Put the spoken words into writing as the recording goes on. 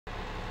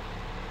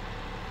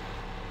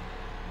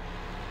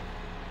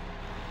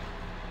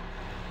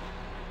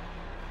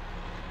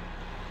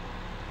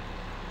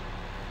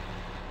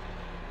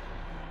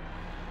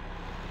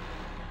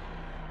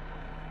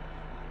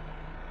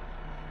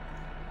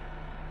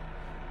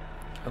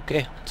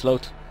Okay, let's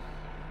load.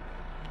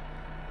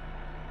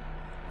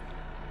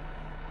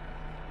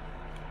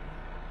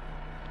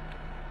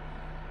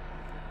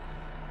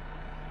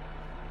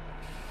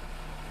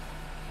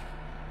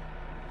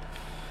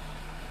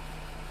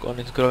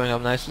 It's growing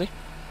up nicely.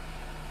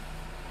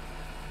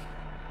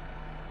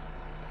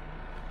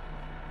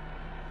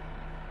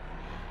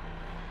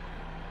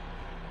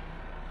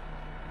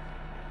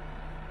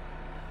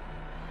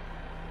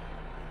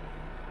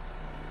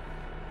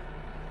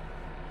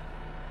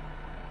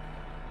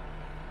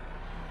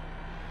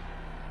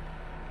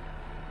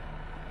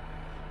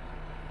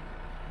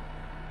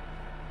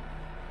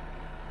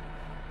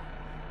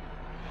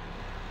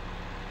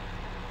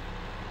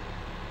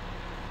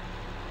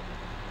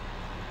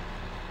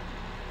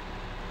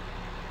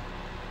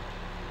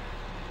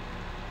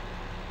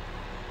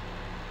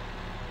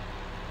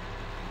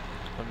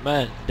 Oh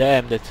man,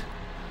 damn, that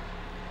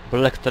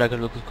black tracker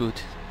looks good.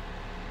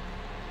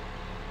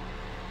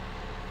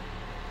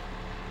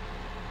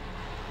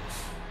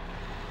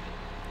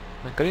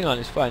 The green one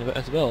is fine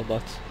as well,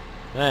 but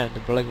man,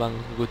 the black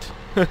one looks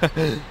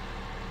good.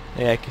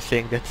 Yeah, I keep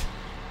saying that.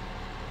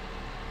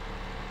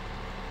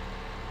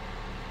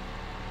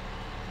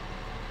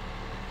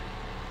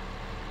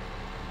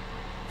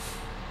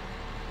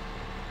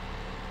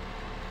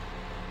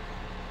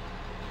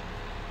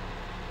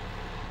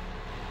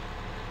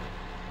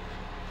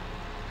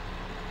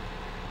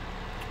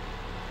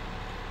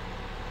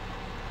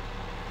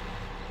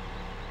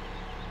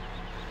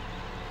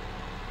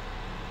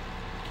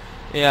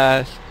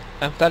 Yeah,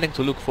 I'm starting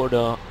to look for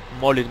the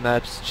modded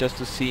maps just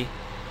to see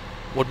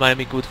what might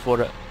be good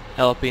for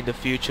LP in the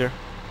future.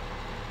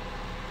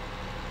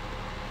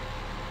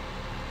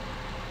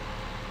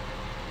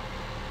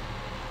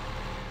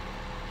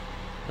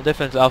 And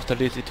definitely after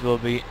this it will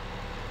be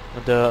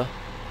the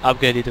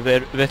upgraded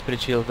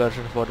Westbridge Hill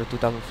version for the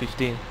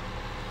 2015,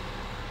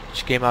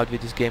 which came out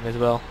with this game as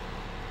well.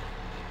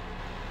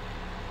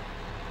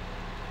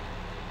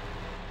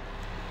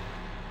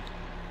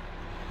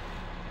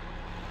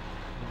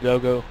 Go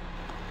go.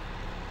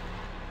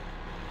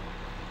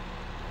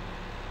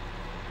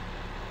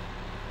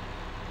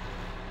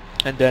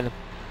 And then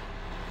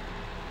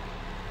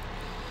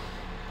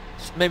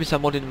maybe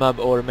some modded map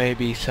or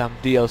maybe some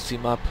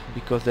DLC map,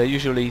 because they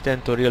usually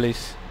tend to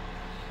release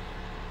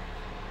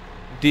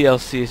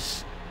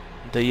DLCs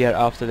the year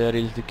after they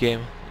release the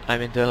game. I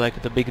mean, they're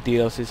like the big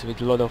DLCs with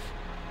a lot of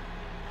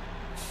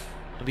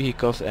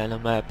vehicles and a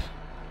map.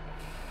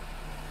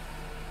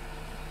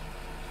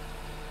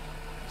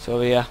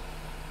 So yeah,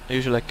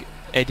 usually like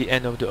at the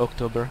end of the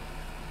October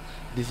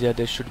this year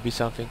there should be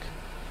something.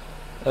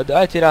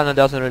 The IT Rana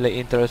doesn't really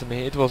interest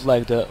me. It was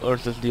like the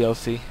Earth's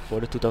DLC for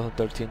the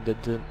 2013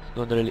 that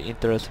don't really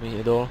interest me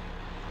at all.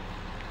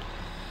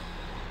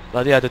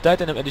 But yeah, the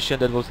Titanium edition,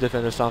 that was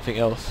definitely something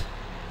else.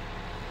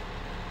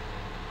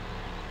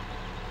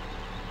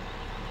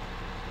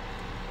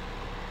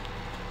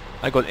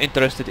 I got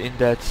interested in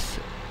that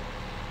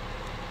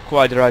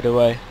quite right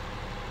away.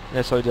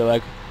 That's why they're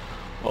like,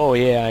 oh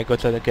yeah, I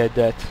gotta get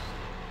that.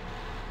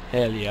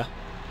 Hell yeah.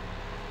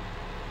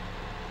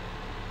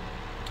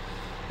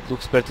 It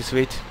looks pretty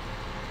sweet.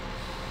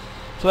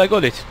 So I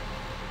got it.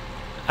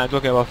 I'm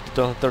talking about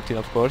 2013,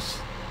 of course.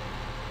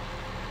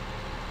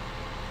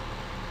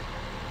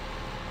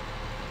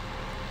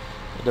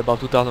 And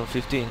about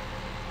 2015.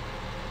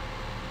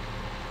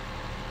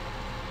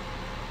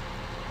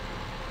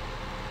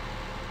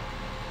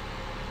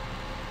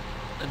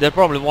 There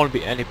probably won't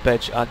be any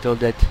patch until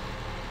that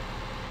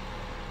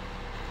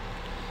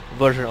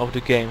version of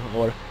the game,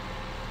 or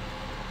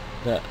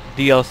the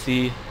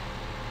DLC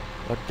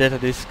or data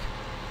disk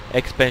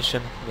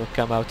expansion will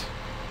come out.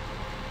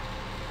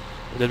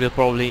 They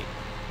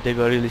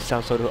will release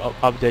some sort of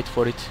update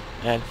for it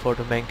and for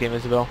the main game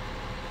as well.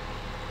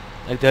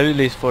 Like the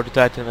release for the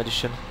Titan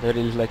edition, they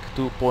released like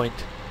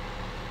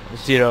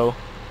 2.0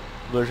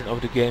 version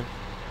of the game.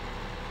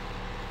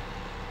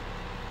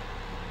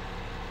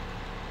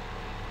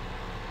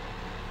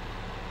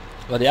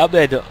 But they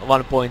updated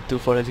 1.2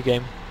 for the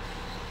game.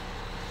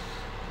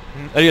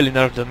 Really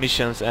nerfed the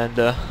missions and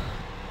the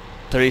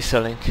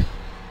reselling,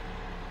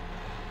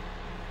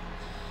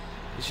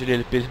 which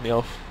really pissed me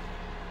off.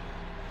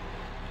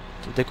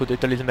 So they could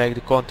at least make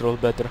the control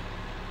better.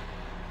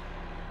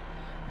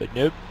 But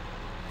nope.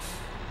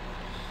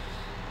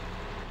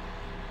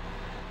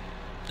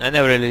 I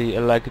never really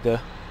liked the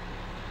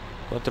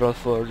control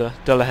for the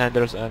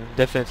telehandlers, and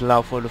definitely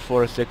now for the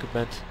forest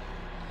equipment.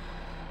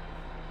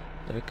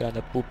 They're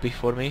kinda poopy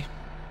for me.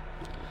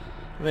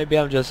 Maybe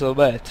I'm just so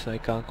bad, I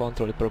can't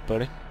control it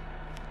properly.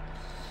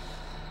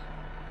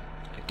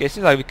 Okay,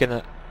 seems like we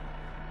can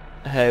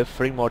have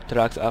 3 more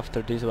trucks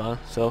after this one,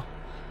 so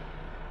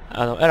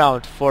I don't know,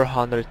 around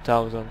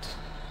 400,000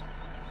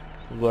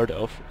 worth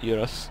of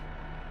euros,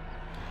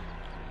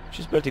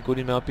 which is pretty good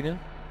in my opinion.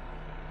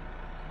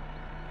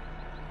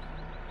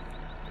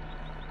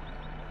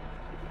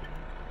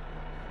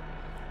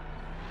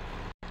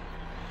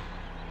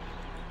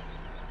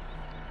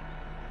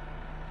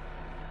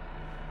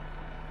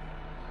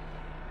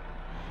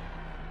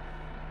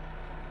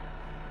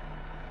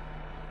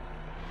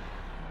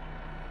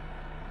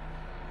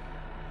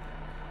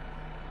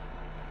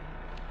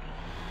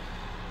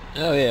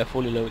 Oh yeah,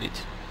 fully loaded.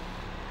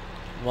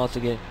 Once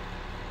again.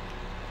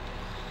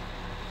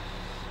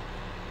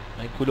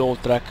 My good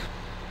old track.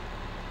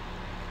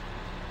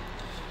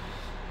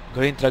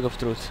 Green track of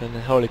truth, and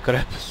holy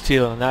crap,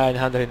 still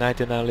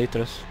 999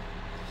 liters.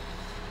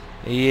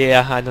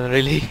 Yeah, I don't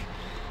really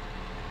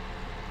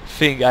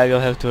think I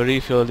will have to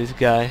refill this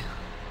guy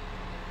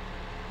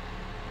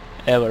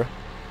ever.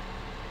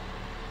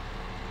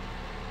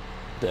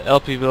 The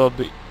LP will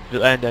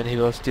end and he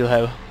will still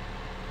have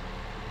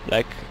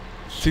like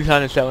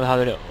 600,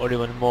 700 or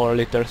even more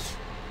liters.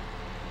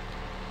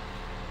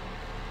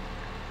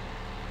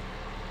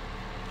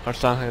 Or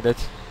something like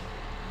that.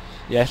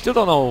 Yeah, I still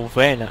don't know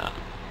when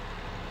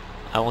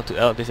I want to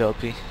end this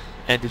LP.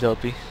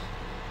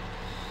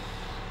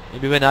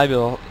 Maybe when I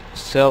will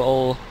sell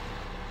all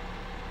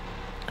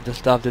the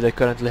stuff that I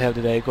currently have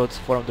that I got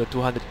from the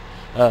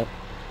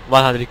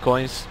 100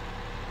 coins.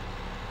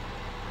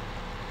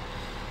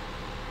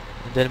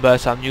 And then buy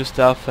some new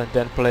stuff and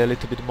then play a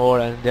little bit more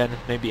and then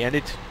maybe end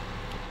it.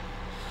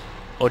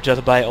 Or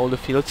just buy all the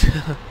fields.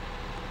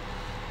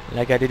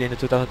 Like I did in the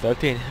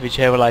 2013, which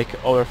have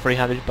like over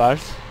 300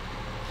 bars.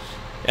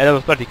 Yeah, that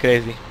was pretty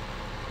crazy.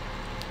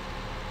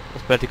 It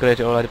was pretty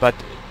crazy already, but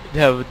they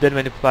have that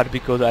many parts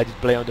because I did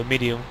play on the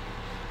medium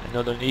and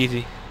not on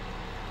easy.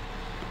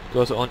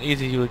 Because on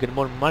easy you will get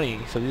more money,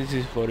 so this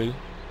is for you.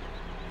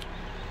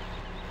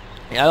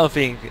 Yeah, I don't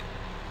think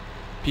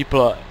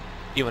people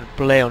even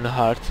play on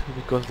hard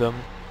because the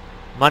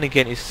money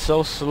gain is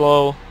so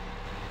slow.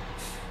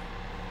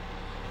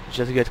 It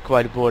just gets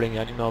quite boring,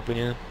 in my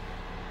opinion.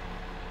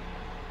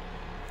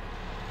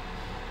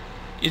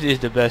 It is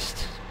the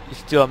best. It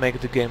still makes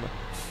the game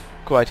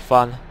quite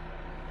fun,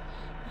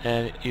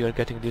 and you are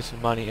getting this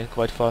money and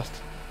quite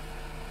fast.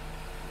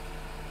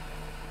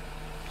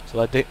 So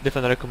I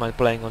definitely recommend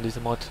playing on this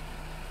mod.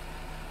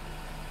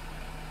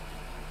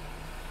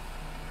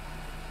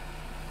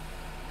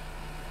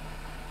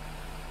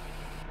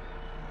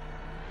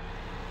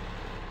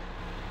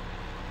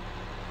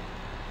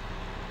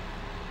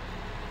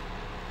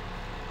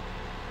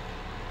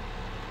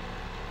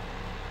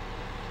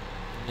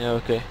 Yeah,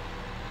 okay.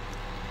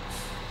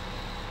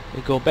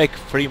 We go back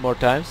 3 more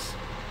times,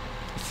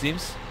 it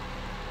seems.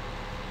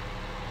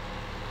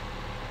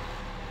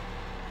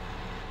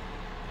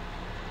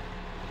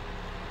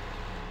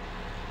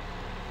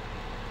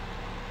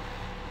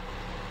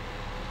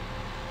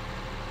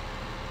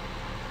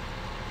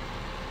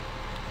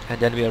 And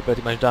then we are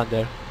pretty much done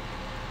there.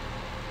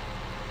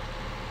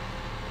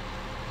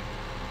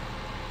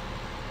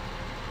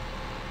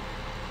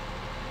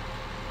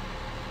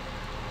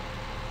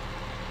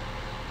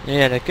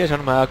 Yeah, the cash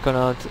on my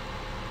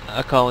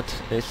account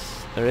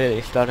is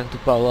really starting to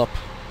pile up.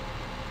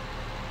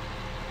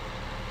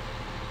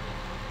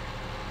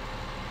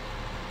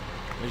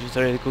 Which is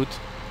really good.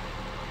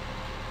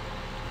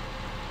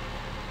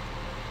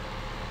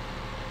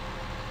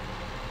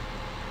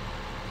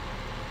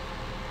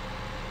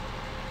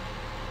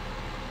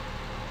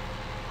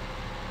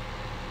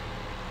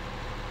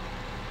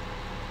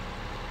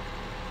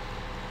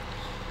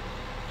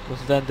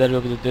 Because then there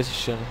will be the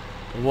decision,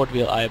 what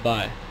will I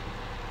buy?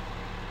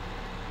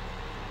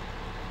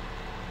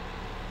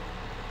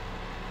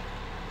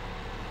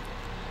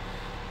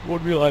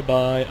 What will I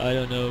buy? I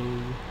don't know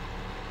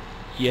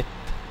yet.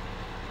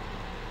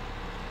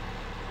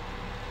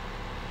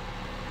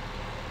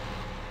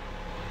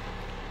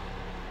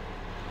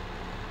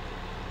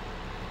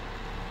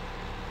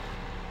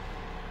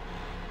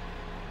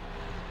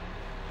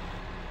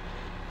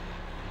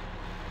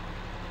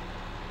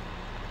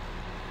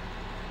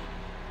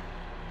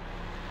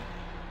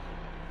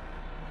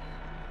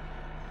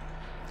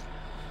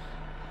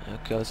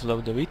 Okay, let's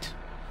load the wheat.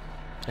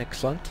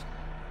 Excellent.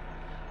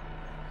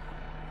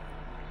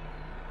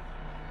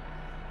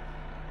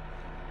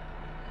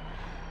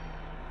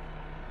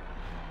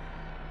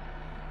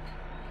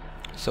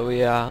 So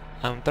yeah,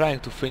 I'm trying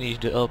to finish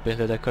the LPs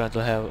that I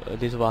currently have,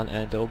 this one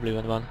and the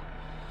Oblivion one,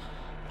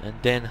 and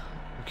then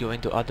go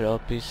into other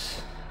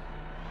LPs.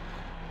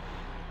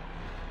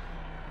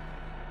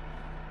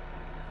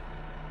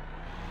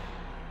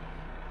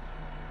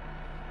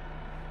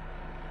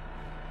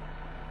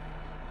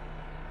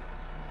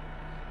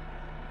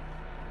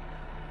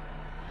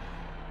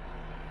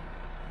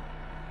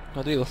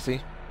 But we'll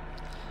see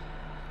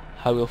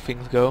how will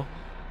things go.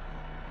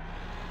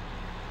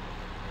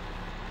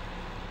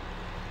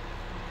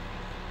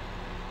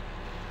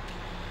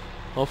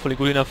 Hopefully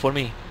good enough for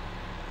me.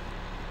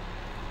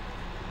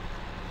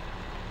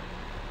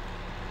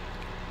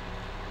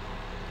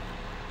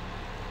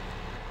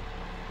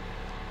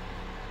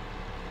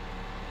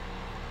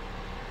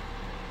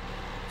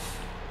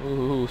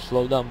 Ooh,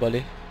 slow down,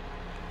 buddy.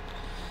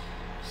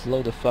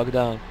 Slow the fuck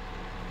down.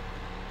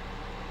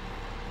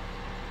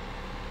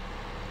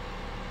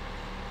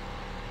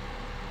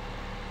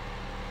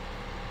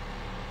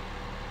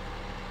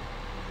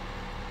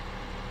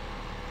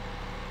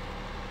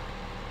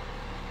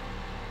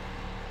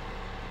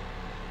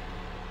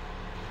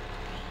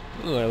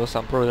 Ooh, there was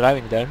some pro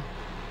driving there.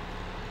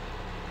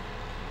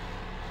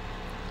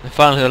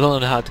 finally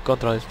learned how to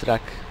control this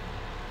track.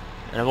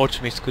 And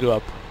watch me screw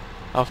up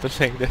after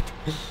saying that.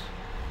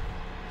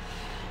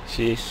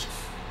 Jeez.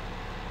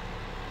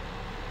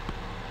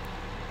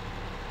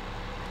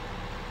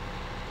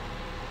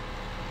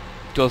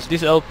 Because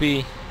this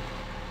LP,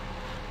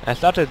 I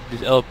started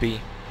this LP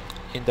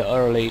in the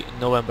early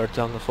November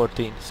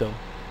 2014, so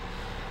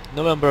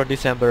November,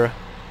 December,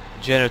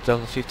 January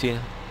 2015,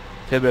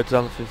 February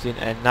 2015,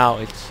 and now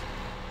it's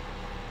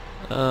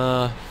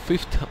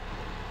 5th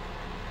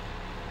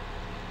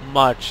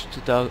March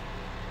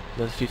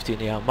 2015,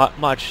 yeah,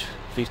 March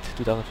 5th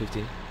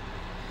 2015.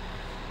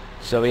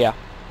 So yeah,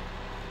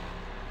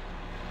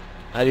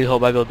 I really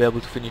hope I will be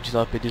able to finish this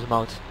LP this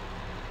month.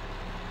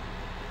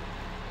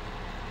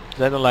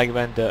 I don't like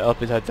when the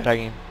LPs are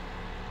dragging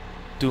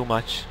too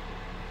much.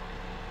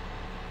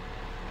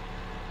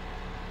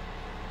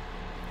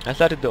 I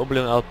started the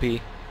Oblivion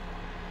LP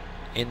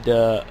in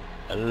the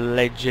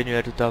late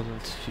January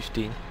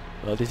 2015.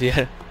 Well, this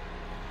year.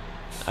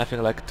 I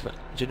think like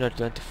January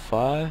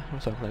 25 or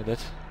something like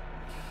that.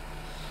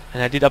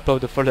 And I did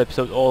upload the first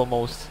episode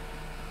almost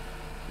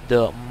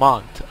the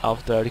month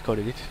after I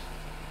recorded it.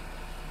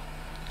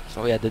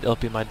 So yeah, that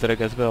LP might drag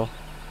as well.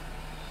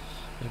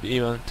 Maybe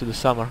even to the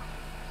summer.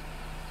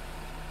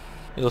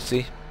 We'll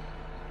see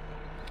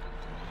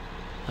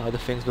how the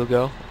things will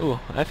go. Ooh,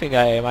 I think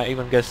I might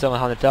even get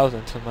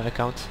 700,000 on my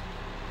account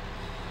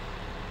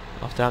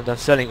after I'm done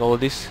selling all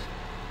this,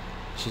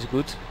 which is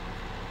good.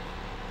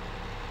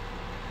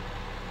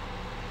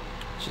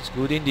 Which is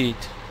good indeed.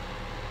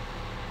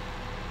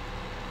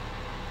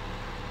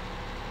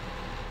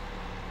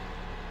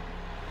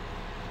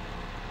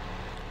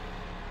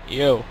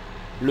 Yo,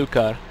 blue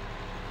car.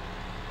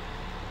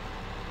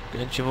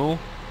 Can't you move?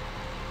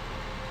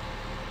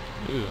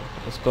 Ooh,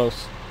 that's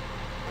close.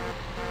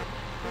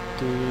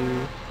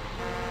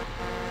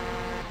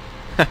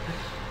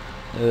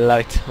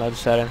 Light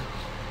siren.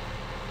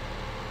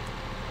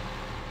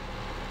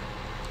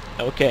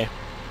 Okay.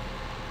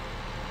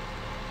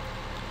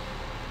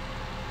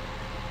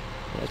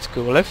 Let's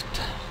go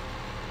left.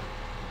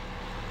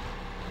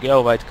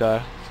 Go white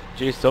car.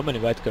 Geez, so many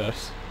white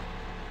cars.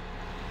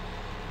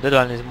 That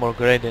one is more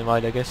grey than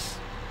white, I guess.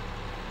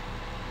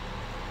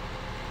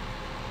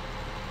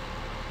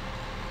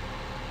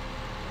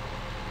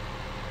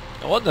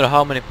 I wonder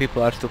how many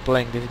people are still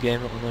playing this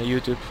game on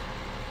YouTube.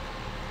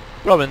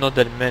 Probably not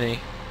that many.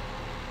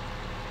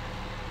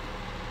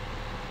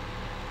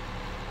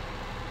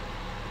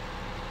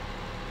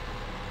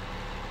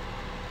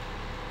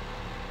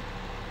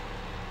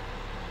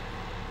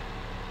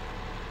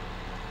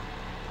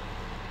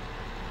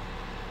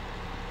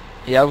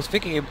 Yeah, I was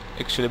thinking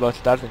actually about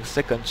starting a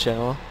second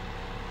channel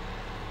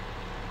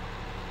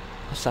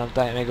some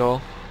time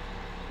ago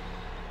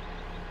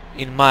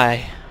in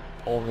my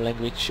own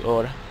language,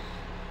 or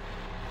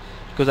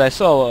because I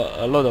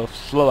saw a lot of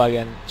Slovak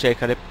and Czech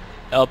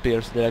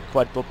LPers that are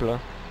quite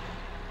popular,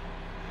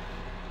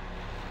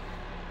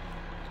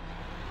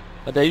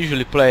 but I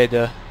usually play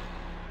the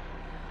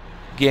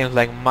games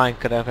like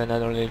Minecraft, and I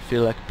don't really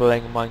feel like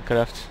playing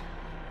Minecraft.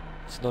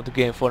 It's not a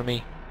game for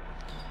me,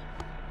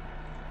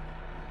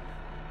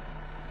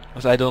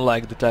 because I don't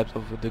like the type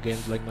of the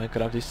games like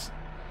Minecraft is.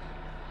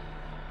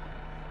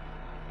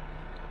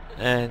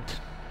 And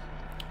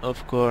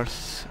of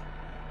course,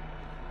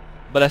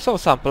 but I saw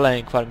some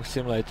playing Farming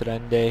Simulator,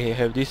 and they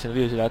have decent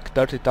views, like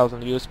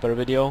 30,000 views per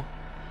video,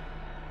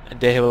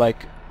 and they have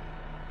like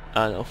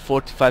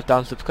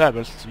 45,000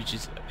 subscribers, which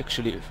is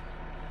actually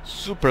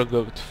super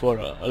good for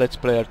a Let's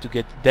Player to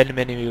get that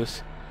many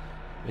views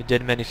with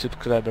that many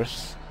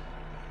subscribers.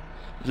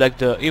 Like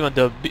even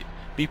the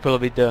people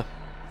with the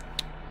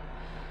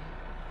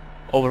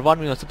over 1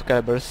 million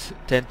subscribers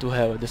tend to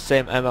have the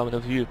same amount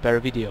of view per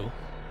video,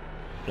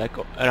 like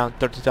around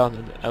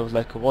 30,000. I was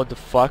like, what the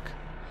fuck?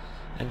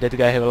 And that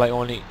guy have like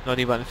only not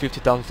even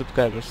 50,000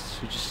 subscribers,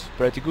 which is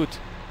pretty good.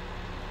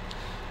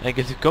 I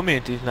guess the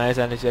community is nice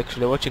and is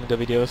actually watching the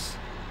videos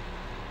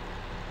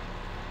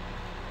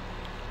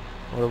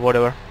or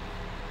whatever.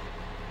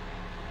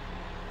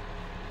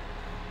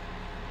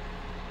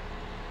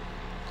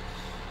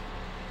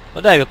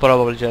 But I will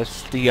probably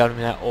just dig out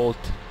my old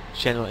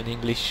channel in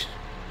English.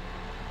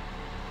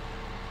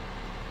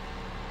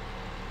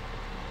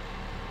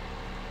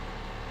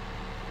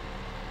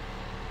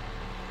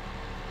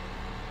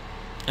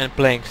 And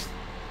playing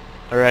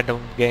a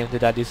random game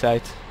that I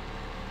decide.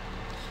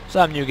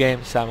 Some new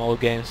games, some old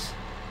games.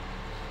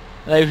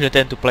 I usually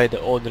tend to play the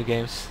older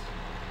games.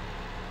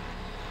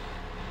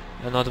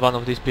 I'm not one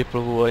of these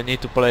people who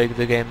need to play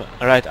the game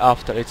right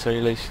after it's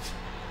released.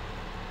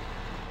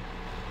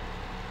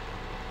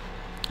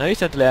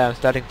 Recently I'm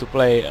starting to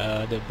play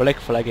the Black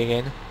Flag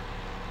again.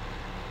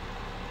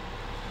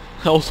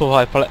 Also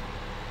I played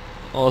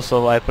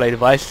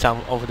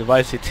some of the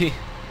Vice City.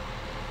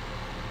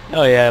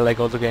 Oh yeah, I like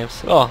all the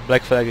games. Oh,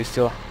 Black Flag is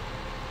still...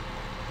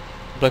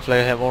 Black Flag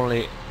I have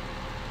only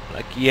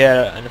like a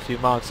year and a few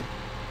months.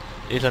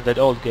 Isn't that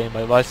old game,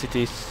 but Vice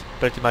City is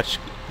pretty much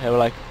have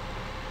like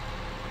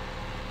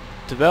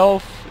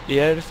 12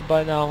 years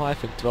by now. I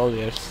think 12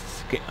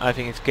 years. I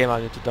think it came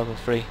out in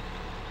 2003.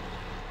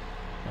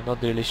 I'm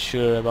not really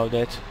sure about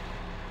that.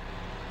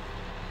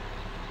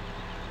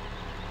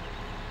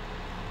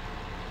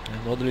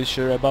 I'm not really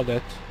sure about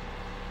that.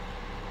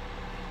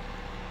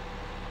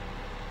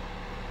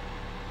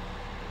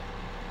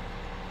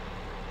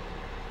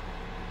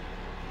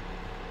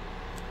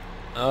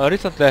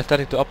 Recently I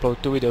started to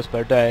upload 2 videos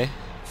per day.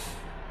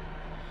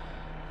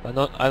 But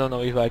I don't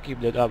know if I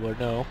keep that up or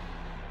no.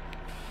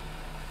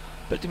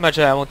 Pretty much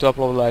I want to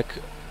upload like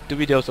 2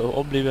 videos of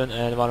Oblivion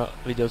and 1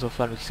 videos of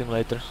Farming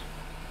Simulator.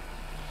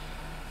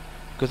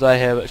 Because I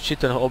have a shit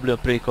ton of Oblivion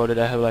pre-recorded.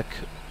 I have like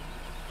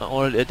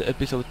only at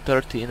episode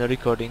 30 in the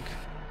recording.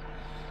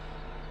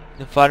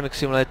 In Farming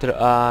Simulator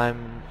I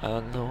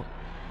don't know,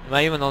 am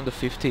I even on the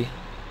 50?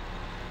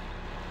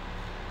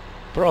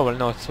 Probably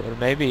not, or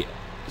maybe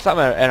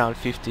somewhere around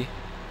 50.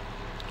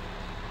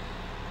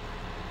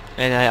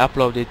 And I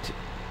uploaded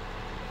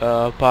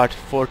part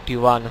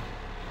 41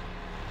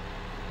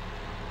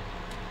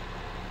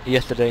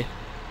 yesterday.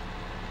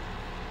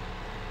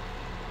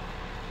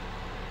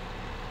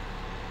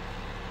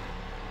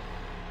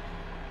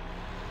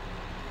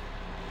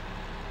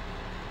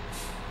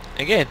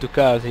 Again, 2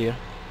 cars here.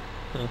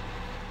 Huh.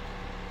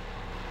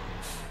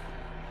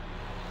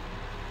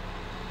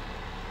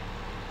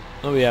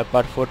 Oh yeah,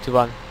 part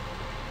 41.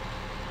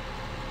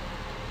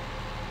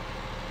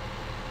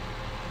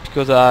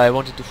 Because I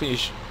wanted to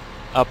finish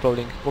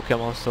uploading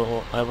Pokemon,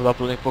 so I was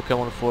uploading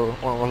Pokemon for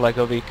almost like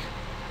a week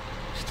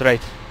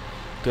straight,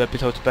 2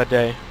 episodes per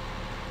day.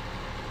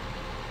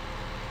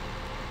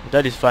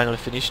 That is finally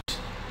finished.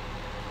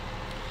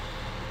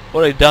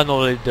 Already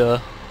downloaded the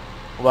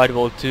White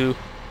Wall 2,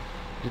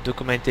 the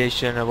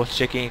documentation. I was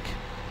checking,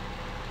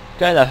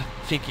 kinda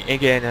thinking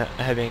again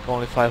having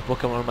only 5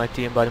 Pokemon on my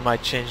team, but I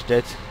might change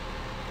that.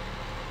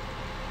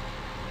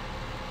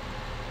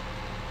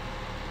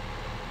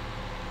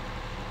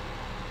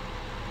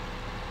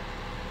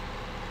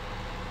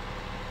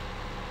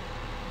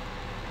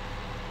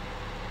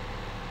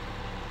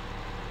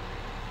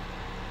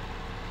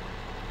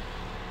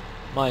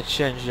 Might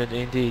change that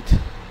indeed.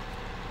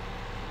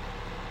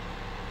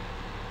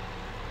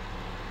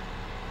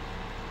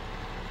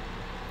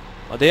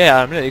 But yeah,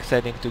 I'm really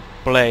excited to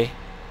play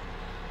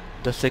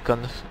the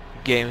second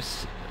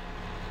games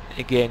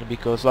again,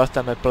 because last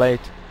time I played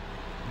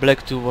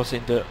Black 2 was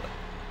in the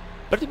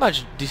pretty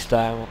much this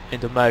time in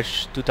the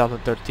March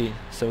 2013,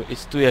 so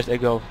it's 2 years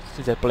ago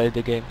since I played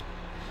the game,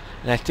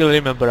 and I still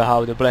remember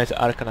how the Blaze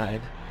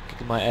Arcanine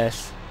kicked my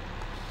ass.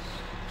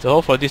 So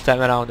hopefully this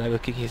time around I will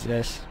kick his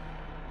ass,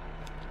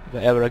 if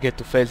I ever get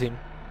to face him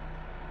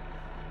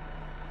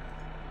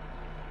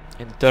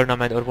in the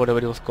tournament or whatever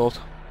it was called.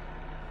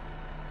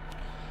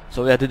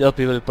 So yeah, the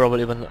LP will be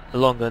probably even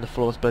longer than the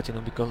Flawless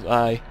Platinum, because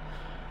I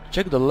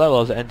checked the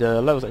levels, and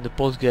the levels in the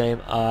post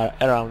game are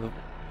around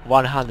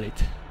 100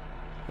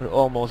 or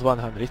almost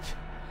 100.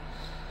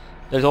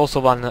 There's also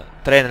one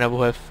trainer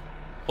who have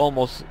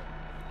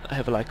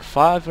like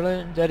 5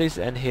 legendaries,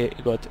 and he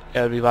got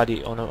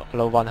everybody on a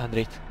level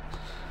 100.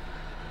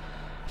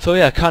 So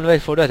yeah, can't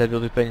wait for that. That will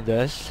be pain in the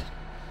ass.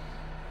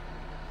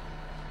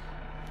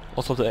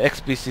 Also the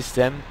XP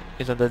system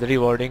isn't that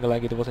rewarding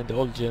like it was in the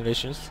old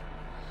generations.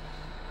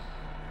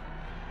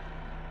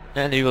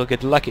 And you will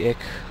get Lucky Egg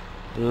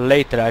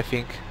later, I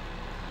think,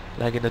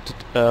 like in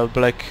the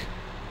Black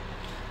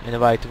and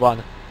White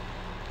one.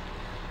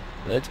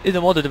 But it's a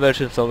modded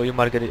version, so you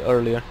might get it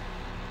earlier.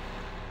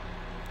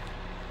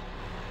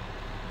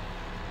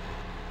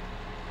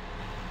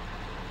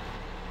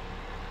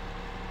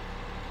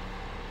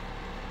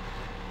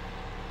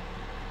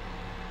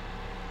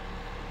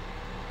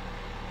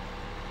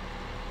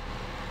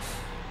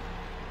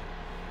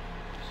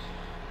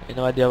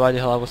 No idea why the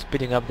hell I was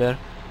speeding up there.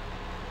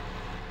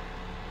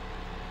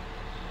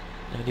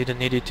 I didn't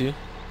need it to.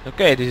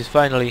 Okay, this is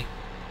finally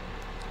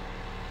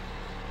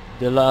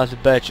the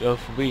last batch of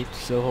wheat,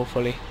 so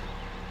hopefully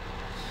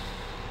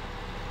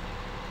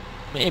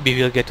maybe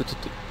we'll get to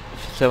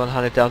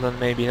 700,000,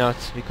 maybe not,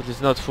 because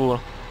it's not full.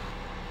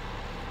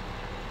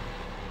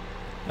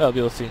 Well,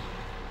 we'll see.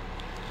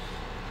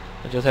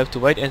 I just have to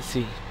wait and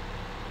see.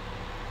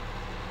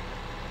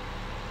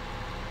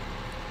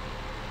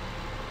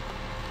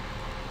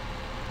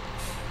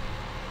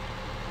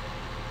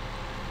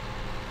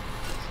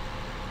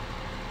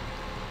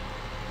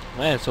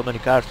 Man, so many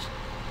cars.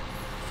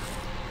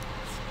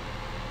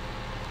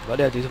 But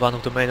yeah, this is one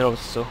of the main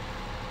roads, so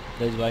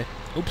that's why.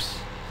 Oops,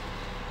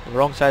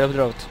 wrong side of the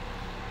road.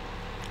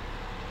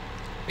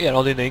 We are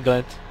not in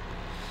England.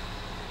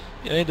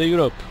 We are in the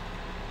Europe.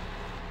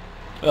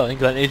 Well,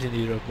 England is in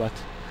Europe, but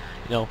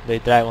you know, they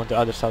drive on the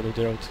other side of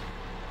the road.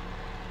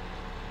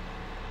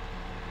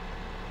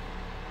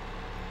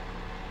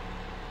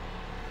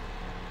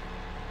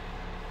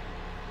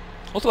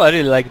 Also, I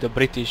really like the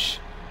British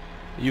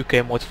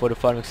UK mod for the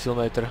Farming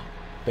Simulator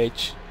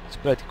page. It's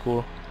pretty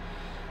cool.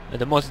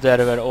 And the mods there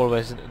were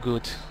always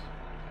good.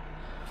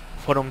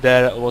 Forum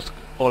there was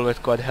always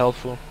quite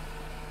helpful.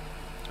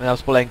 When I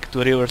was playing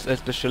Two Rivers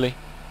especially,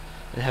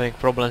 and having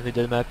problems with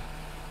the map.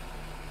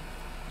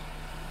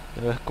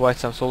 There were quite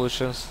some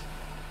solutions.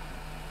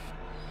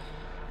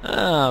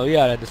 Ah, we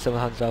are at the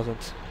 700,000.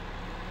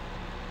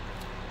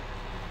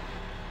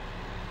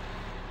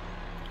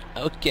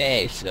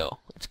 Okay, so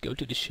let's go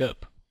to the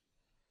shop.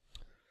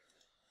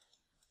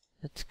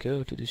 Let's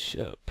go to the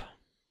shop.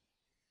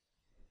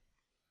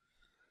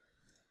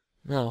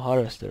 Now,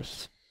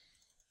 harvesters.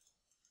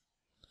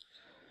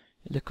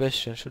 The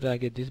question, should I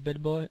get this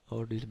bad boy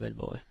or this bad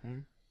boy?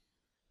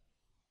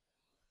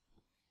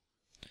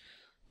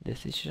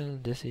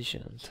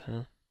 Decisions,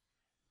 huh?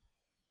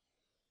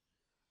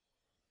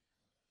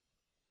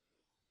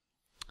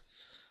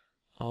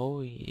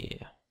 Oh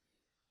yeah.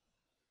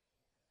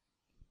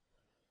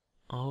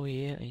 Oh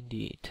yeah,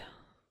 indeed.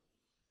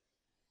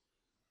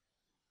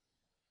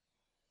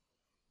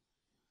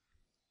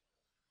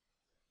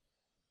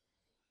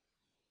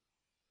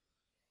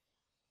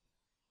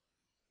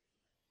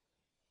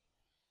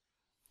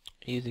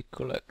 Easy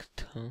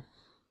collect, huh?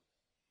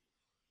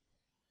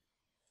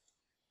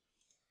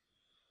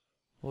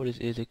 What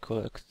is easy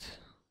collect?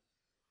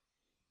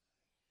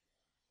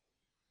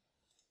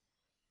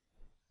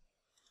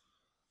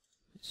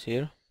 It's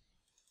here.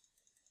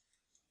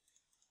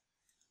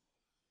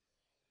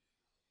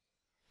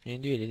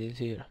 Indeed, it is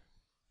here.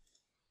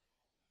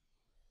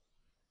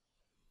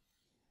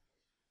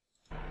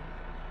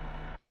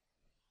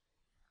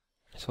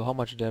 So how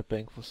much they are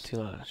paying for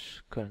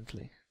silage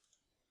currently?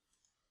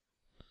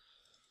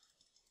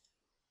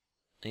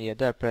 Yeah,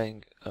 they're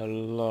paying a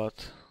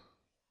lot.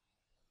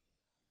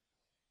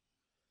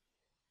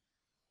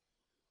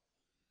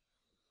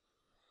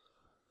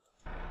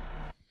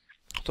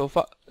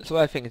 So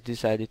I think it's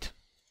decided.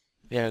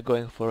 We are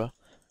going for a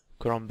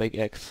Chrome Big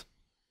X.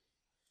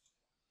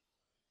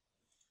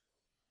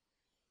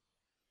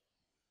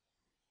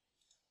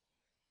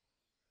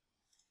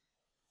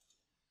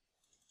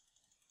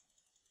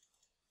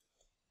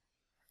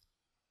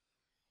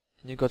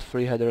 You got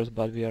 3 headers,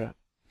 but we are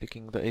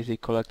picking the easy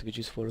collect, which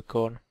is for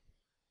corn.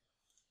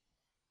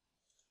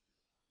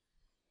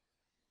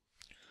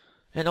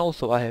 And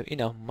also I have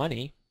enough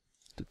money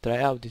to try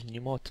out this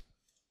new mod.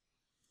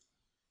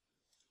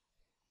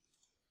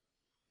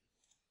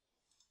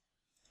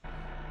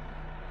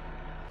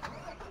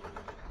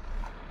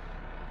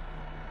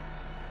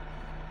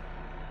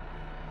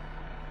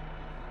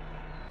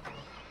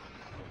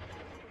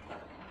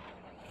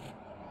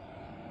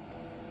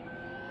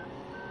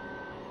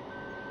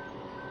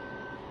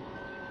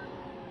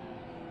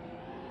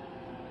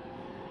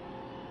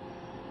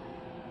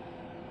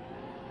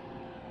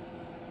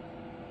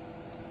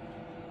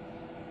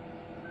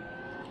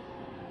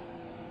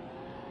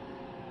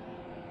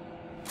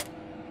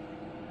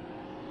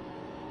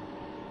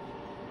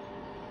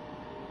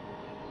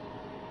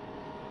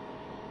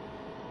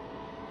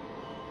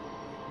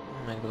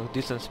 I got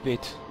decent speed.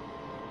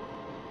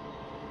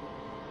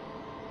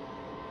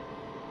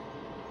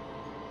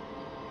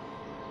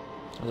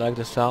 I like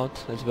the sound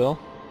as well.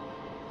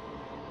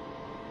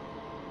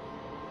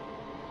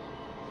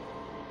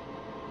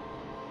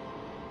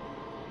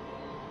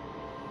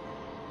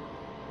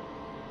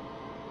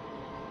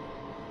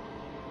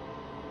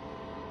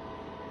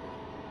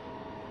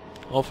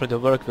 Hopefully the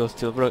worker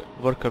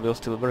will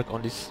still work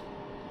on this.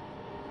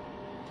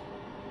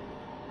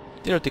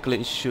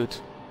 Theoretically it should.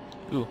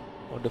 Ooh,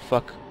 what the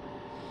fuck?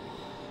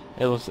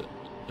 It was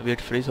a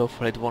weird freeze.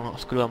 Hopefully it won't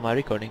screw up my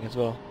recording as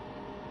well.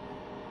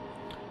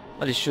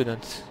 But it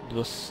shouldn't. It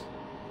was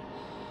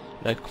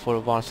like for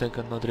 1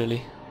 second, not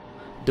really.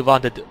 The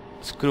one that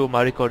screwed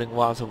my recording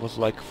once was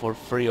like for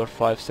 3 or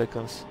 5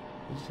 seconds.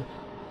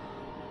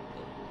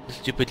 The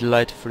stupid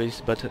light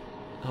freeze, but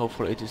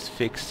hopefully it is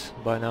fixed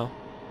by now.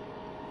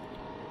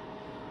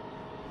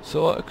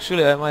 So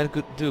actually I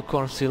might do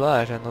corn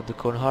silage and not the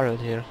corn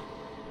harvest here.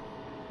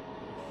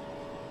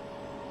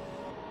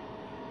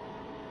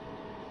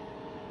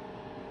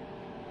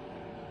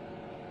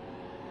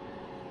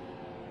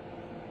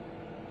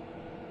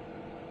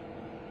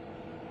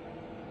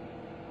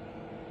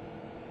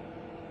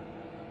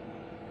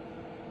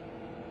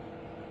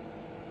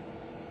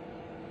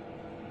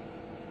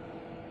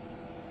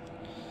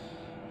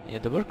 Yeah,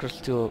 the workers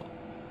still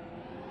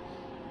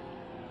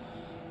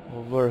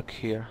work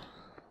here.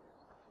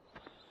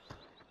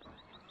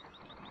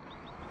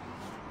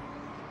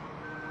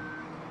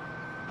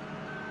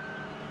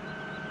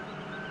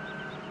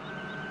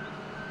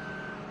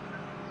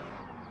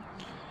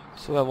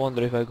 So I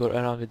wonder if I go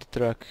around with the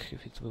truck,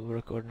 if it will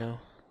work or no.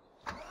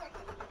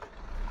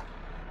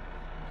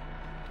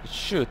 It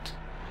should.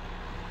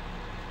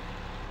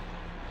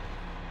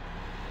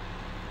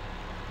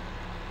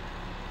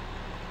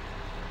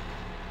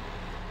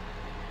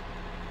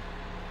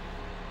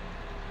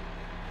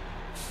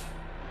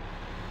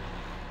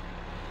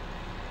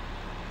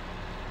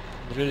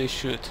 It really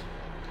should.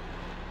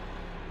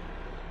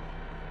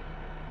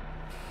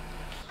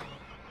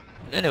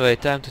 Anyway,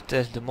 time to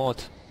test the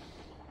mod.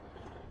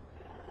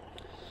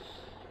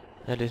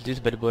 That is this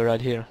bad boy right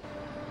here.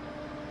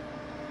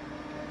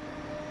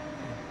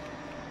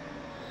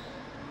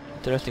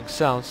 Interesting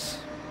sounds.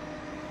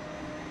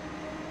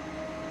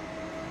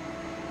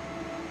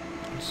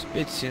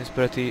 Speed seems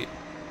pretty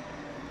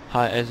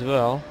high as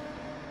well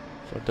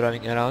for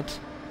driving around.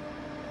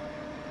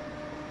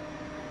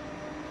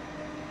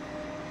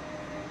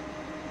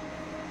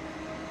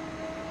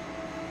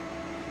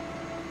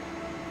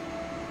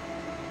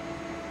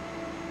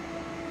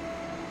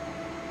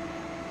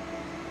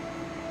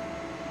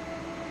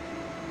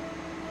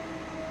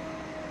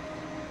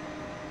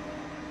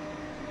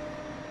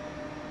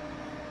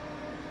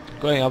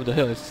 Going up the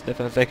hill is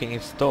definitely taking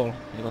its toll,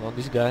 even on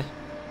this guy.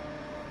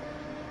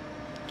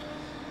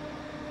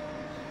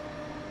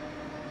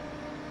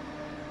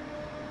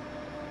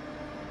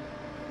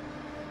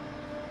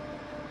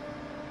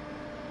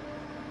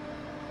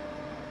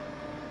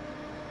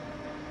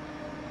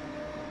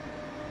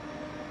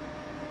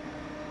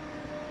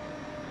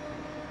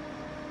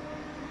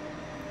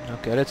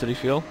 Okay, let's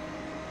refuel.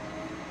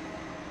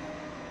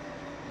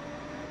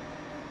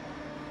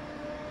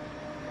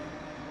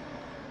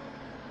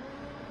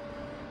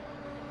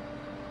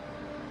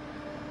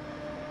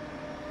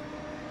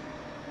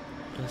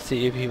 Let's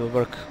see if he will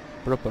work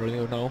properly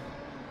or no.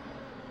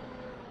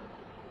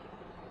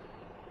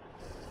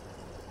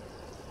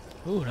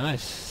 Ooh,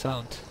 nice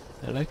sound.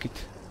 I like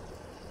it.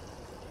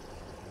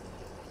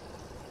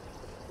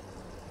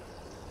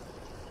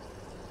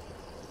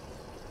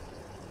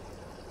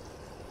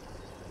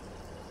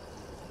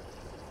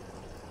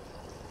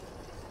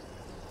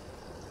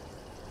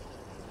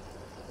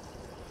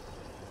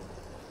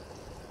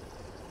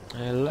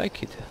 I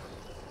like it.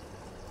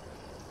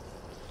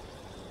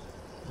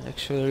 I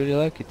actually really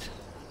like it.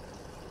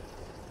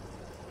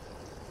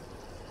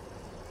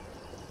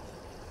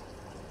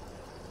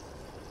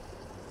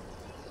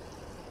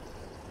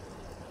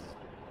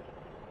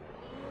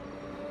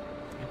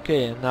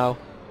 Okay, and now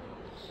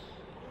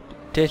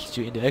test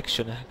you in the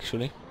action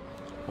actually,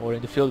 or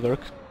in the field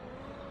work,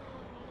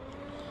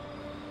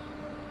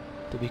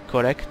 to be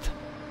correct.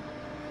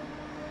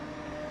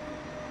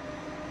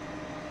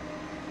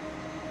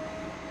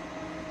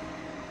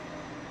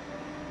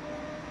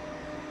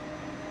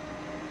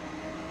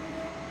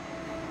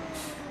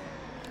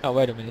 Oh,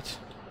 wait a minute.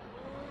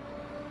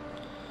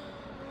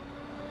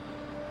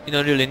 You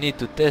don't really need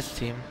to test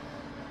him.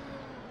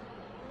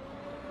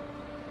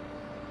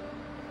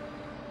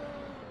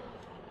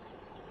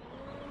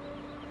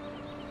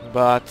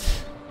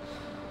 But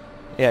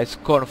yeah, it's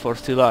corn for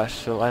silage,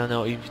 so I don't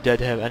know if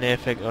that have any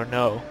effect or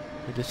no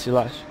with the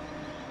silage.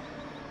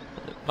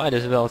 Might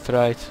as well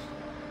try it.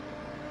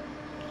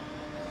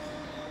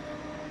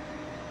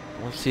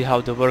 We'll see how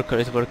the worker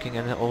is working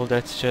and all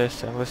that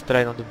jazz, and let's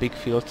try it on the big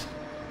field.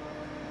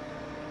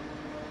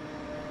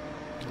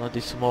 Not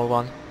this small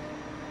one.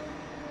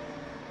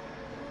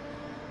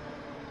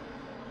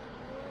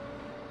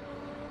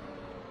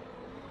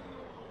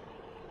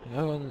 I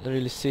don't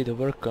really see the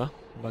worker,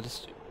 but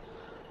it's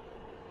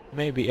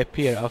maybe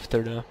appear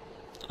after the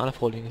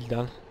unfolding is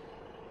done.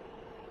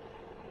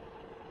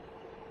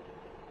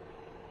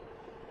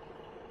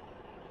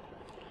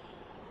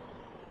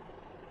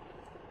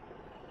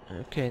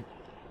 Okay,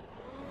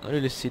 I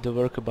really see the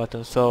worker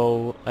button,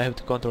 so I have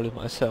to control it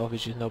myself,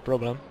 which is no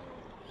problem.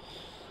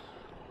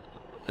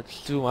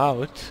 Let's zoom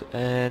out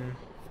and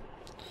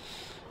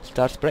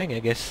start spraying, I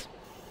guess.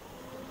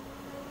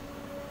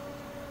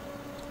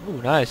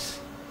 Ooh, nice.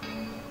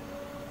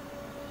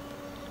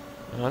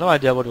 No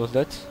idea what was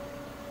that.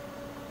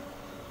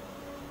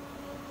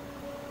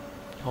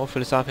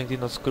 Hopefully something did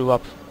not screw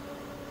up.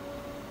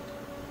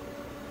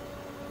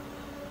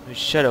 With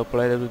shadow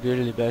play, that would be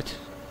really bad.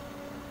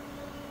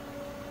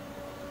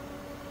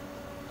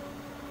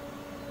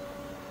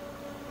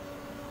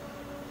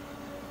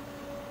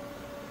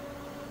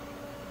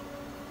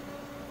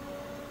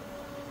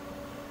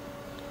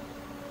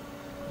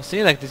 I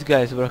seems like this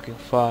guy is working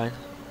fine.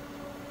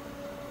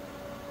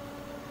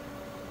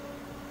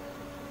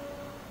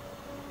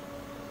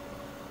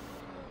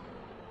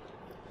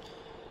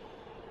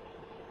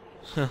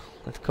 Huh,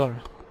 that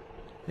car.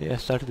 Yeah,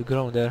 started to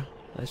grow there.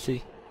 I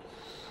see.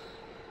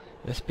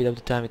 Let's speed up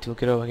the time, it will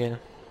grow again.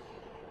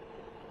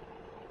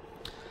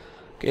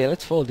 Okay,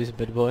 let's fold this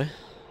bad boy.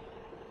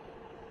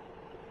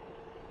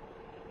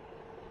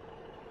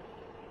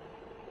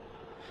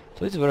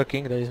 So it's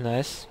working, that is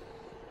nice.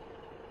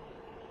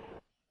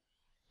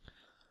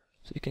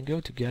 So we can go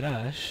to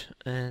garage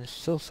and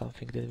sell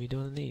something that we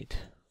don't need.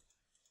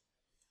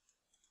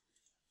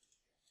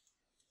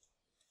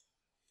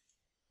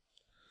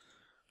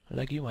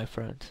 Like you, my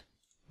friend.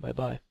 Bye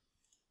bye.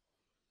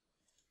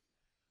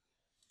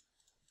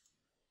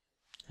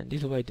 And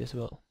this weight as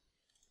well.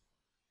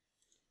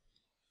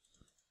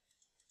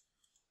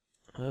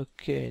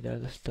 Okay,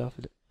 that's the stuff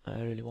that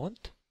I really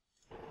want.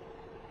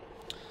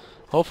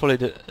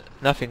 Hopefully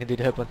nothing did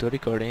happen to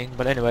recording,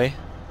 but anyway.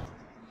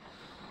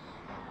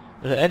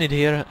 We'll end it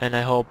here, and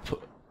I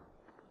hope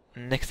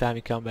next time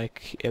we come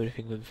back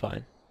everything will be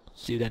fine.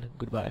 See you then,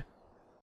 goodbye.